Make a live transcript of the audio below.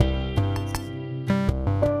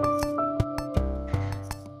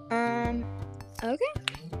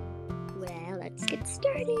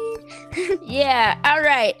Yeah, all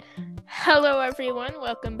right. Hello, everyone.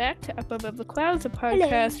 Welcome back to Up Above the Clouds, a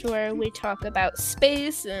podcast where we talk about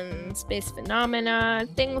space and space phenomena,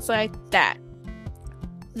 things like that.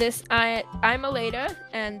 I'm Aleda,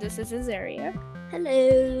 and this is Azaria.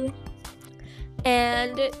 Hello.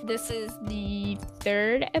 And this is the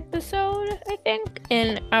third episode, I think,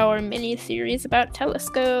 in our mini-series about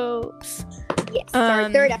telescopes. Yes,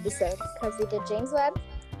 our third episode, because we did James Webb,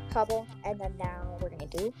 Hubble, and then now we're going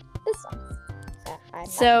to do this one.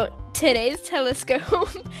 Today's telescope,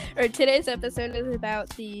 or today's episode is about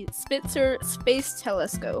the Spitzer Space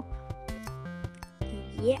Telescope.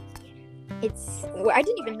 Yeah. I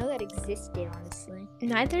didn't even know that existed, honestly.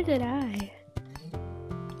 Neither did I.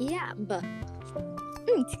 Yeah, but...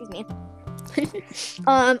 excuse me.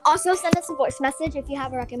 Also, send us a voice message if you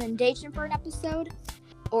have a recommendation for an episode,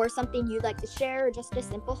 or something you'd like to share, or just a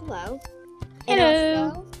simple hello. And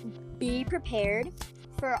also, be prepared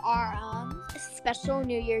for our special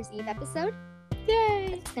New Year's Eve episode.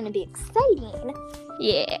 Yay! It's gonna be exciting.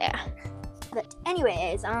 Yeah. But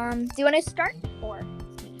anyways, do you want to start or?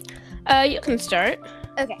 You can start.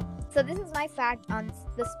 Okay, so this is my fact on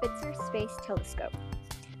the Spitzer Space Telescope.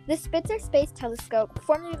 The Spitzer Space Telescope,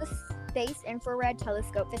 formerly the Space Infrared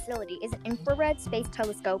Telescope Facility, is an infrared space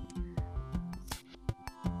telescope.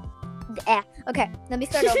 Okay, let me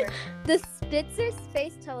start over. The Spitzer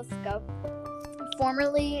Space Telescope,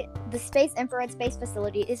 formerly the Space Infrared Space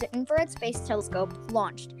Facility, is an infrared space telescope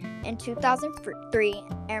launched in 2003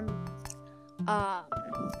 and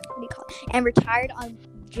retired on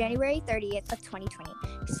January 30th of 2020.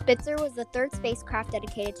 Spitzer was the third spacecraft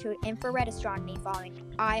dedicated to infrared astronomy following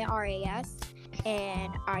IRAS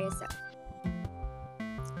and ISO.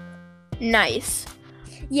 Nice.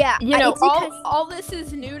 Yeah, all this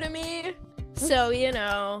is new to me, so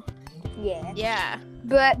Yeah. Yeah.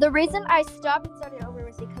 But the reason I stopped and started over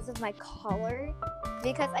was because of my color.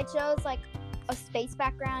 Because I chose like a space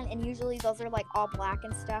background, and usually those are like all black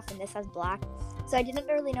and stuff, and this has black. So I didn't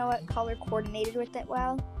really know what color coordinated with it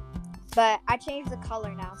well. But I changed the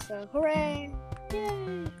color now, so hooray!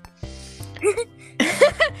 Yay!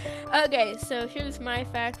 Okay, so here's my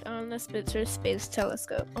fact on the Spitzer Space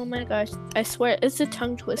Telescope. Oh my gosh, I swear it's a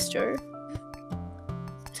tongue twister.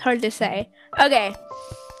 It's hard to say. Okay.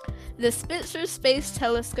 The Spitzer Space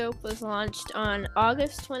Telescope was launched on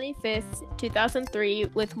August 25th, 2003,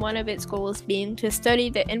 with one of its goals being to study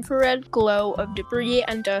the infrared glow of debris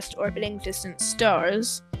and dust orbiting distant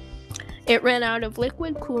stars. It ran out of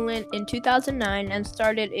liquid coolant in 2009 and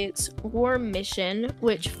started its WARM mission,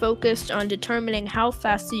 which focused on determining how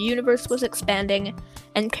fast the universe was expanding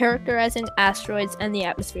and characterizing asteroids and the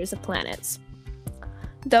atmospheres of planets.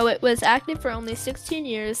 Though it was active for only 16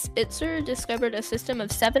 years, Spitzer discovered a system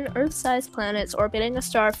of 7 Earth-sized planets orbiting a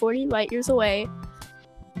star 40 light-years away,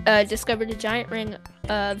 discovered a giant ring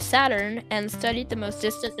of Saturn, and studied the most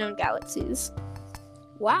distant known galaxies.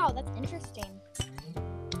 Wow, that's interesting.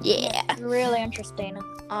 Yeah. That's really interesting.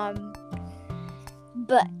 But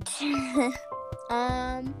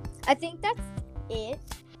I think that's it.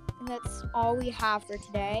 That's all we have for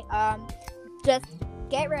today. Just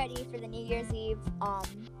get ready for the New Year's Eve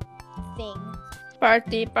thing.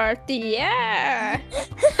 Party, yeah.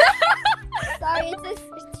 Sorry,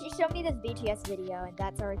 she showed me this BTS video, and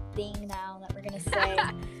that's our thing now that we're gonna say.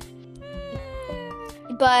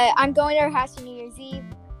 But I'm going to her house for New Year's Eve,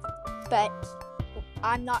 but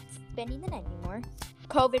I'm not spending the night anymore.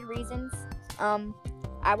 COVID reasons.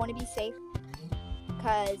 I want to be safe,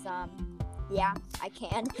 because yeah, I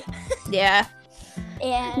can. Yeah.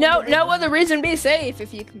 And no other reason to be safe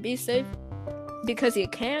if you can be safe, because you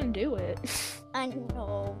can do it. I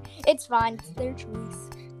know, it's fine, it's their choice.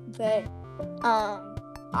 But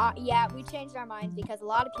yeah, we changed our minds because a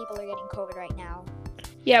lot of people are getting COVID right now.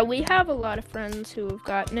 Yeah, we have a lot of friends who have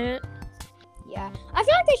gotten it. Yeah, I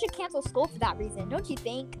feel like they should cancel school for that reason, don't you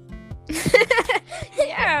think?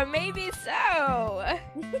 Yeah, maybe so.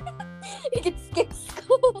 You can skip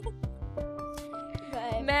school.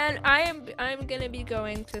 But, man, I'm gonna be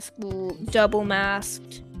going to school double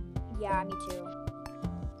masked. Yeah, me too.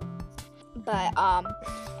 But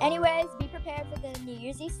anyways, be prepared for the New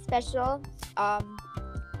Year's Eve special.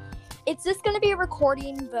 It's just gonna be a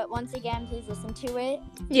recording, but once again, please listen to it.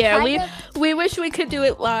 Yeah, we wish we could do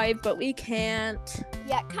it live, but we can't.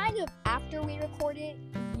 Yeah, kind of after we record it,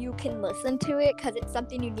 you can listen to it, because it's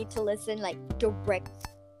something you need to listen directly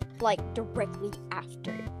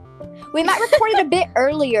after. We might record it a bit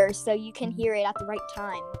earlier so you can hear it at the right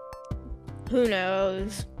time. Who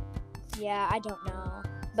knows? Yeah, I don't know.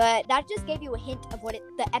 But that just gave you a hint of what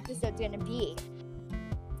the episode's gonna be.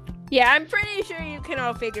 Yeah, I'm pretty sure you can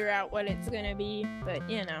all figure out what it's gonna be, but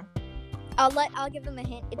you know. I'll give them a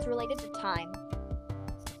hint. It's related to time.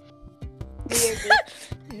 Weirdly.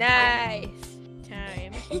 Nice.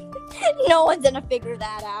 Time. No one's gonna figure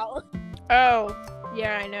that out. Oh,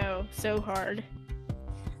 yeah, I know. So hard.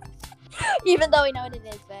 Even though we know what it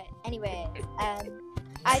is, but anyway,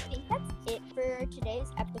 I think that's it for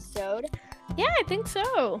today's episode. Yeah, I think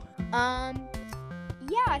so.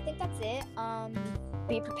 Yeah, I think that's it.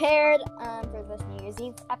 Be prepared for this New Year's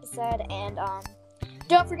Eve episode, and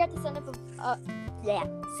don't forget to send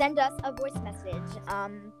us a voice message.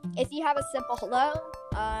 If you have a simple hello,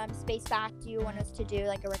 space fact you want us to do,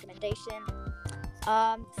 like a recommendation,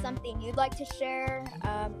 something you'd like to share,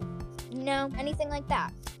 anything like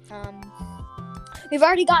that. We've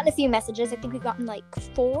already gotten a few messages. I think we've gotten like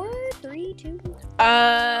 4, 3, 2.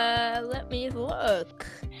 Let me look.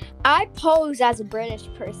 I pose as a British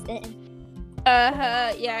person.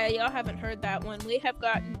 Yeah, y'all haven't heard that one. We have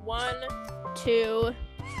gotten 1, 2,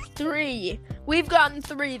 3. We've gotten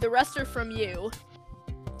 3. The rest are from you.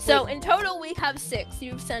 So in total, we have 6.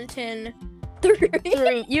 You've sent in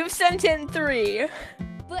 3. You've sent in 3.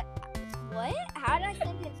 But what? How did I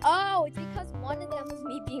send in? Oh, it's because one of them was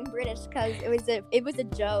me being British, because it was a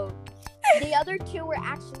joke. The other 2 were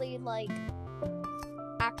actually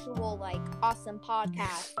actual awesome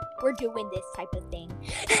podcast. We're doing this type of thing.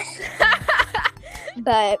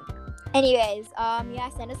 But anyways,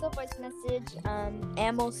 send us a voice message,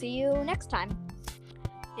 and we'll see you next time.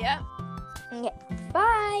 Yeah. Okay.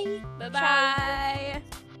 Bye. Bye-bye.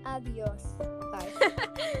 Adios.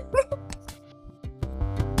 Bye.